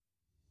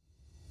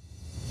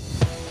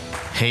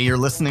Hey, you're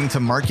listening to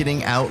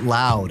Marketing Out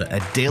Loud,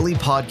 a daily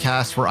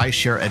podcast where I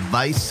share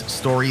advice,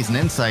 stories, and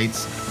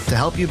insights to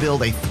help you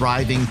build a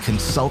thriving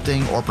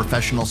consulting or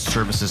professional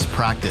services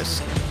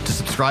practice. To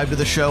subscribe to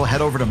the show,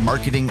 head over to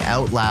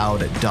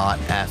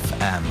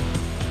marketingoutloud.fm.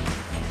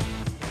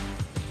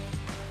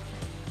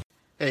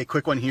 Hey,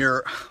 quick one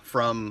here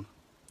from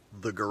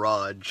the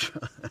garage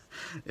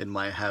in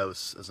my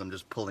house as I'm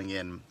just pulling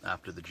in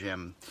after the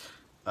gym.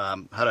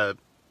 Had a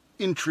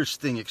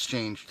interesting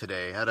exchange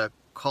today. Had a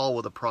call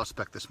with a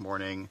prospect this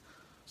morning,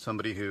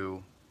 somebody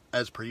who,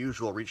 as per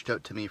usual, reached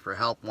out to me for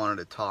help, wanted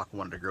to talk,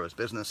 wanted to grow his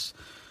business,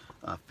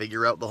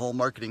 figure out the whole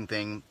marketing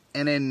thing,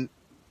 and in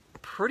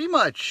pretty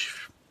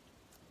much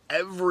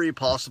every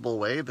possible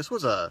way, this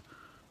was a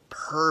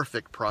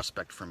perfect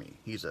prospect for me.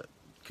 He's a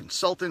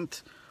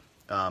consultant,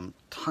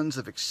 tons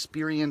of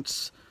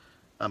experience,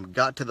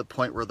 got to the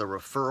point where the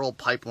referral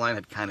pipeline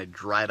had kind of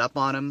dried up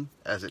on him,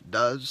 as it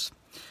does.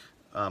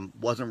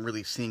 Wasn't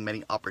really seeing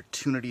many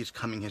opportunities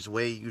coming his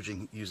way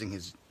using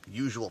his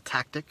usual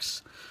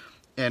tactics,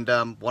 and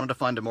wanted to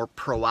find a more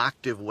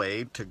proactive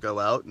way to go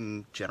out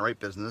and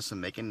generate business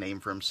and make a name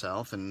for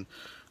himself and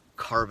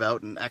carve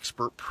out an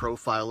expert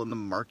profile in the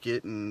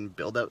market and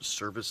build out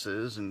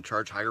services and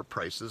charge higher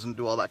prices and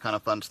do all that kind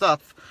of fun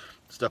stuff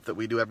that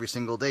we do every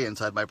single day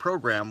inside my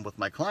program with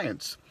my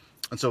clients.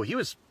 And so he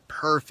was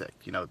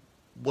perfect,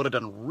 would have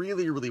done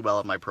really, really well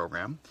in my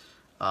program.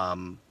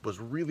 Was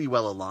really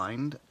well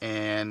aligned,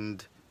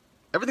 and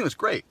everything was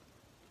great.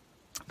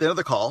 At the end of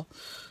the call,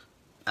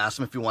 asked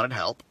him if he wanted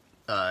help.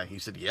 He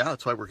said, yeah,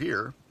 that's why we're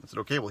here. I said,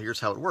 okay, well,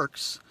 here's how it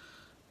works.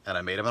 And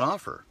I made him an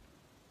offer.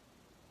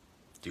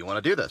 Do you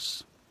want to do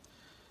this?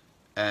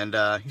 And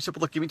he said,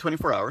 well, look, give me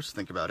 24 hours to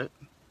think about it,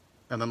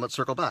 and then let's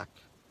circle back.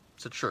 I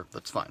said, sure,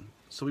 that's fine.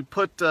 So we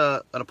put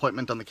an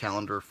appointment on the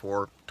calendar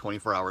for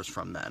 24 hours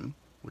from then,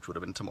 which would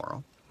have been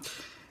tomorrow.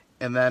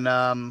 And then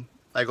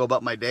I go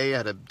about my day. I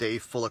had a day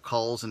full of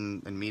calls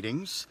and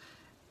meetings,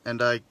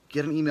 and I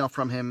get an email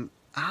from him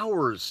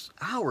hours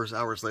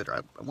later.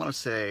 I want to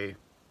say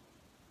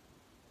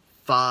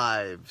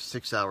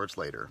 5-6 hours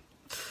later.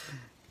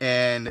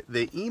 And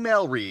the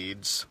email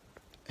reads,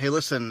 hey,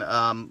 listen,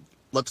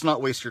 let's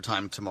not waste your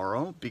time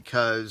tomorrow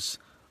because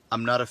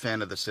I'm not a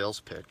fan of the sales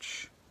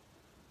pitch,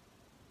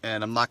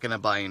 and I'm not going to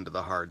buy into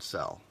the hard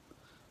sell.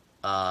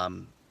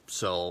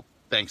 So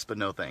thanks, but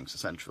no thanks,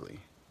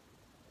 essentially.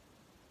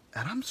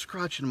 And I'm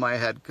scratching my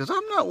head because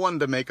I'm not one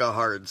to make a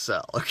hard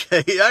sell,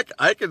 okay?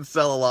 I can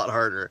sell a lot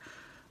harder.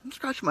 I'm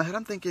scratching my head.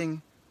 I'm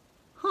thinking,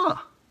 where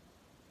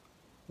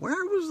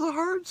was the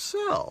hard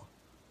sell?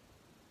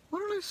 What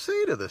did I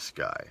say to this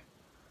guy?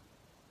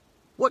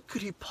 What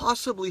could he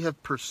possibly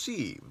have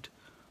perceived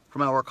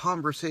from our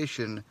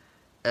conversation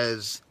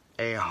as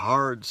a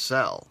hard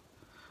sell?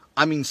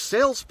 I mean,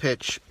 sales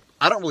pitch,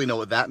 I don't really know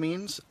what that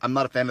means. I'm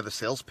not a fan of the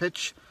sales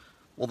pitch.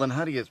 Well, then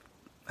how do you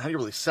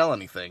really sell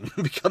anything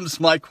becomes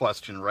my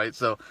question, right?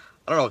 So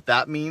I don't know what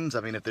that means.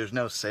 I mean, if there's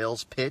no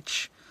sales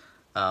pitch,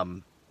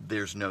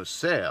 there's no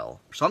sale.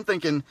 So I'm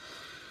thinking,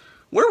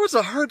 where was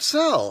the hard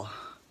sell?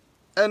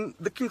 And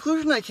the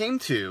conclusion I came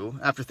to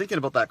after thinking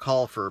about that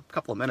call for a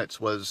couple of minutes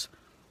was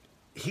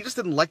he just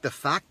didn't like the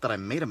fact that I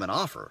made him an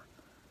offer.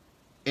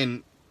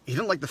 And he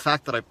didn't like the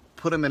fact that I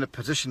put him in a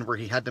position where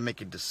he had to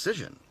make a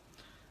decision.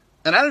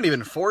 And I didn't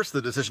even force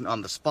the decision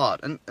on the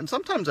spot. And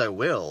sometimes I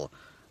will,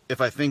 if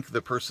I think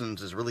the person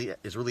is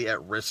really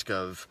at risk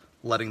of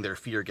letting their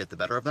fear get the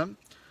better of them.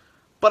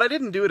 But I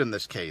didn't do it in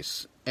this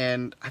case,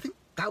 and I think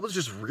that was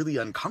just really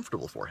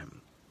uncomfortable for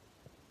him.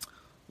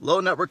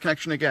 Low network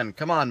connection again.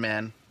 Come on,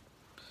 man.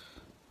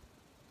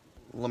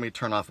 Let me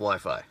turn off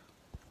Wi-Fi.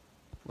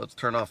 Let's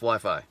turn off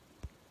Wi-Fi.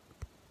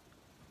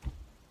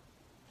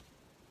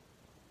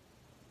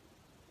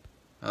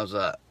 How's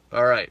that?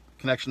 All right,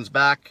 connection's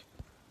back.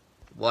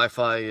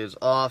 Wi-Fi is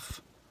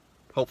off.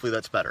 Hopefully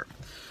that's better.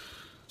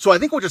 So I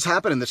think what just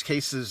happened in this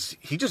case is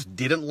he just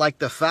didn't like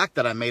the fact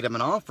that I made him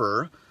an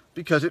offer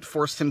because it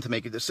forced him to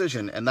make a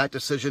decision. And that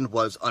decision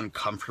was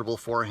uncomfortable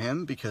for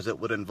him because it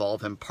would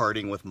involve him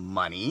parting with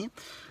money,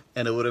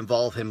 and it would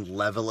involve him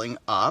leveling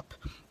up,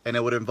 and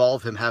it would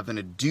involve him having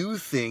to do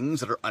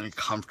things that are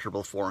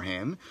uncomfortable for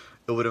him.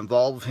 It would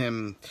involve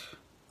him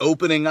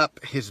opening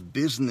up his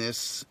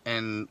business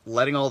and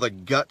letting all the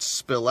guts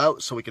spill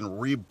out so he can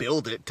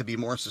rebuild it to be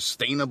more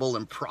sustainable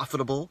and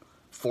profitable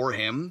for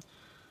him.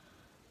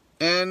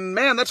 And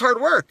man, that's hard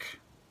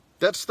work.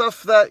 That's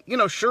stuff that,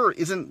 sure,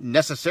 isn't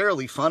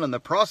necessarily fun in the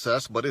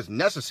process, but is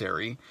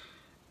necessary.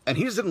 And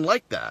he just didn't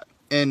like that.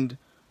 And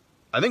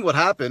I think what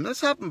happened, this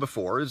happened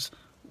before, is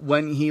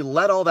when he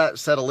let all that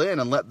settle in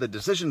and let the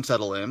decision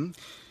settle in,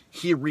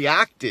 he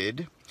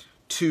reacted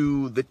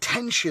to the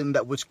tension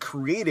that was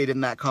created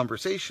in that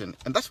conversation.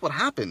 And that's what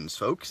happens,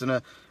 folks. In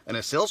a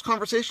sales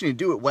conversation, you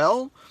do it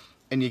well,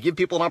 and you give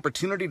people an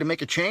opportunity to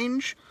make a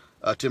change,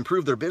 to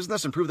improve their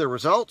business, improve their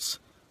results.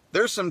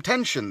 There's some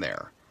tension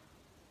there.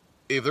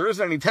 If there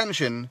isn't any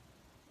tension,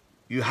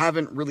 you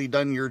haven't really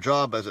done your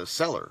job as a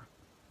seller,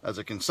 as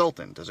a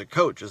consultant, as a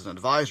coach, as an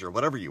advisor,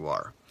 whatever you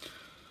are.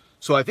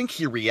 So I think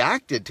he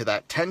reacted to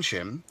that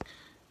tension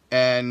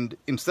And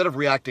instead of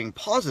reacting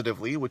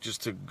positively, which is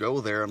to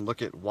go there and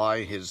look at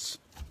why his,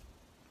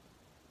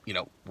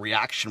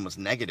 reaction was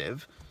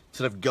negative,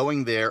 instead of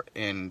going there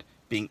and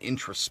being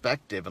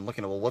introspective and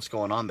looking at, well, what's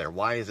going on there?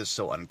 Why is this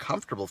so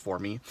uncomfortable for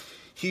me?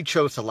 He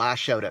chose to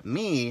lash out at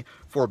me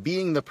for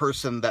being the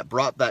person that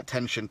brought that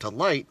tension to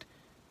light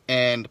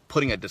and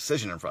putting a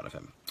decision in front of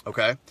him.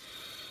 Okay?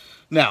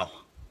 Now,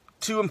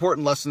 2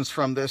 important lessons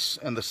from this,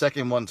 and the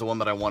second one's the one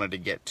that I wanted to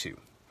get to.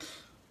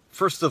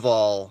 First of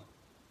all,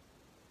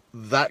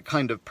 that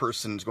kind of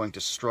person is going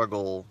to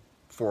struggle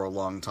for a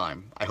long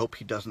time. I hope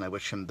he doesn't. I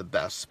wish him the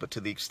best. But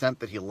to the extent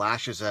that he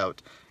lashes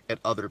out at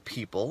other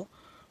people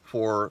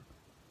for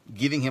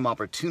giving him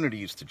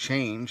opportunities to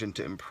change and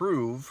to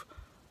improve,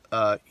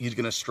 he's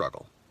going to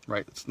struggle,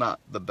 right? It's not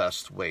the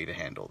best way to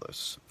handle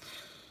this.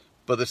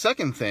 But the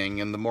second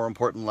thing, and the more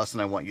important lesson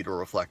I want you to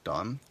reflect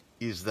on,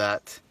 is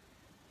that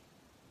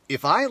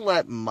if I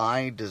let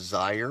my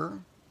desire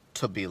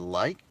to be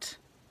liked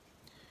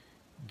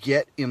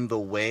get in the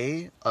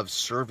way of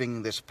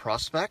serving this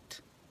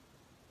prospect,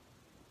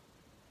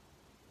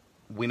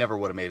 we never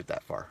would have made it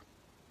that far.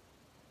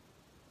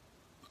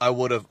 I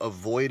would have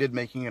avoided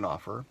making an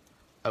offer.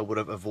 I would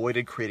have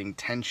avoided creating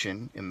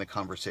tension in the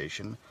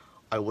conversation.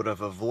 I would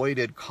have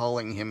avoided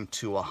calling him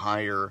to a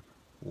higher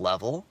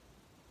level,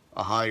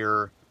 a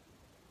higher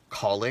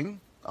calling,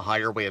 a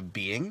higher way of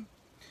being,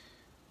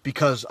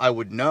 because I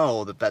would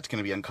know that that's going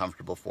to be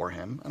uncomfortable for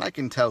him, and I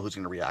can tell who's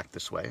going to react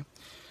this way.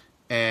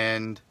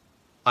 And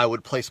I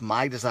would place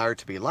my desire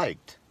to be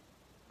liked,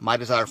 my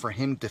desire for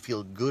him to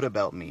feel good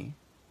about me,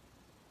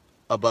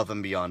 above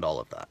and beyond all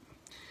of that.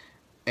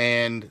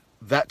 And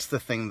that's the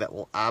thing that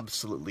will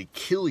absolutely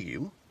kill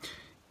you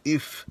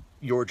if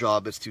your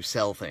job is to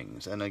sell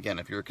things. And again,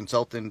 if you're a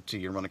consultant,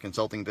 you run a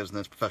consulting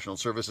business, professional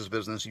services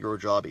business, your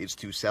job is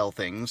to sell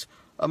things,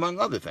 among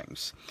other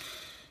things.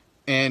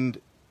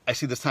 And I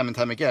see this time and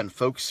time again.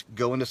 Folks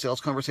go into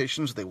sales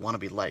conversations, they want to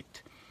be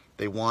liked.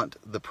 They want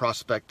the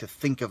prospect to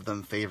think of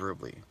them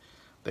favorably.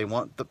 They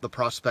want the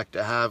prospect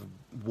to have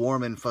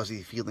warm and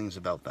fuzzy feelings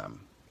about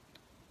them.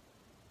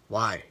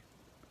 Why?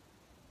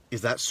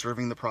 Is that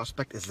serving the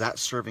prospect? Is that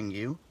serving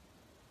you?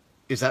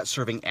 Is that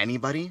serving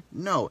anybody?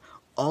 No.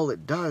 All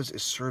it does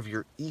is serve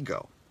your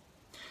ego.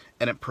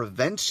 And it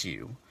prevents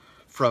you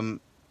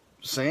from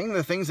saying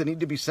the things that need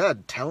to be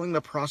said, telling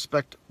the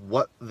prospect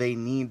what they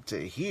need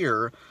to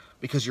hear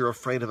because you're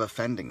afraid of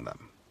offending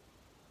them.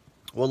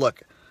 Well,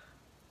 look,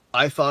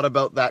 I thought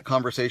about that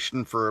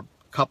conversation for a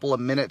couple of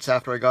minutes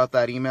after I got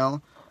that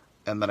email,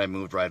 and then I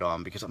moved right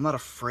on because I'm not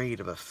afraid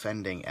of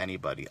offending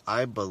anybody.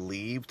 I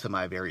believe to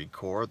my very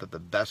core that the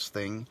best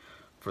thing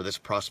for this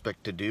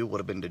prospect to do would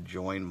have been to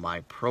join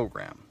my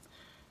program.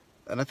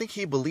 And I think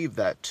he believed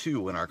that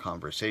too in our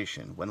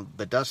conversation. When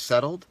the dust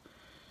settled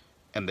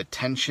and the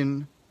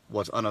tension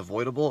was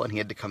unavoidable and he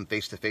had to come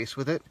face to face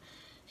with it,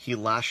 he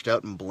lashed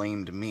out and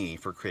blamed me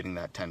for creating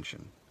that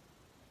tension.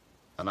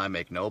 And I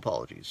make no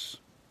apologies.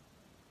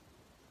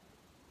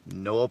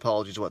 No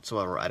apologies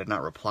whatsoever. I did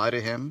not reply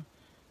to him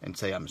and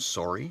say I'm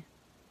sorry.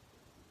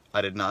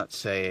 I did not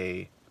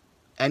say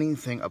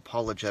anything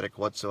apologetic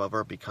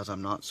whatsoever because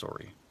I'm not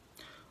sorry.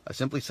 I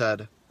simply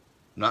said,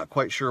 not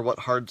quite sure what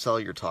hard sell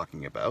you're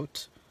talking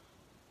about.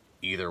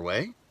 Either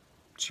way,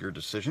 it's your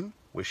decision.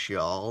 Wish you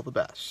all the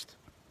best.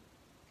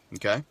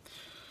 Okay?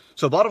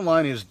 So bottom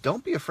line is,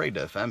 don't be afraid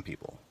to offend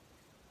people.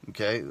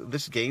 Okay?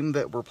 This game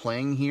that we're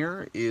playing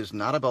here is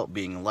not about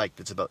being liked.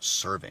 It's about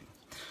serving.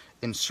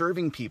 And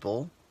serving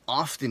people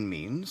often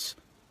means,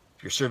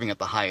 if you're serving at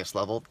the highest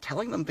level,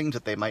 telling them things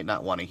that they might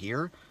not want to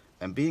hear,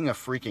 and being a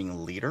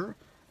freaking leader,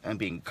 and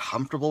being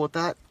comfortable with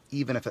that,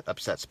 even if it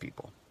upsets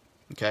people.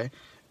 Okay?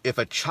 If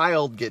a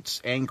child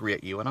gets angry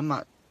at you, and I'm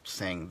not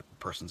saying the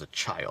person's a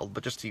child,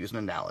 but just to use an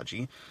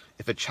analogy,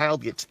 if a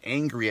child gets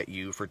angry at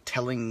you for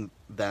telling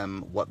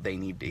them what they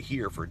need to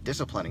hear, for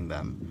disciplining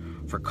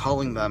them, for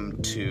calling them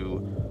to...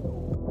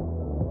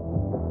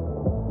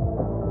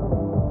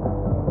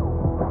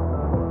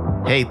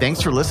 Hey,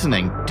 thanks for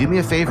listening. Do me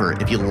a favor,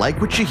 if you like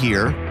what you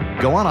hear,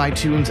 go on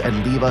iTunes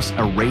and leave us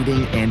a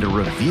rating and a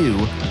review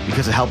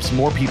because it helps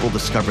more people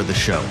discover the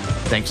show.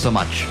 Thanks so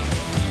much.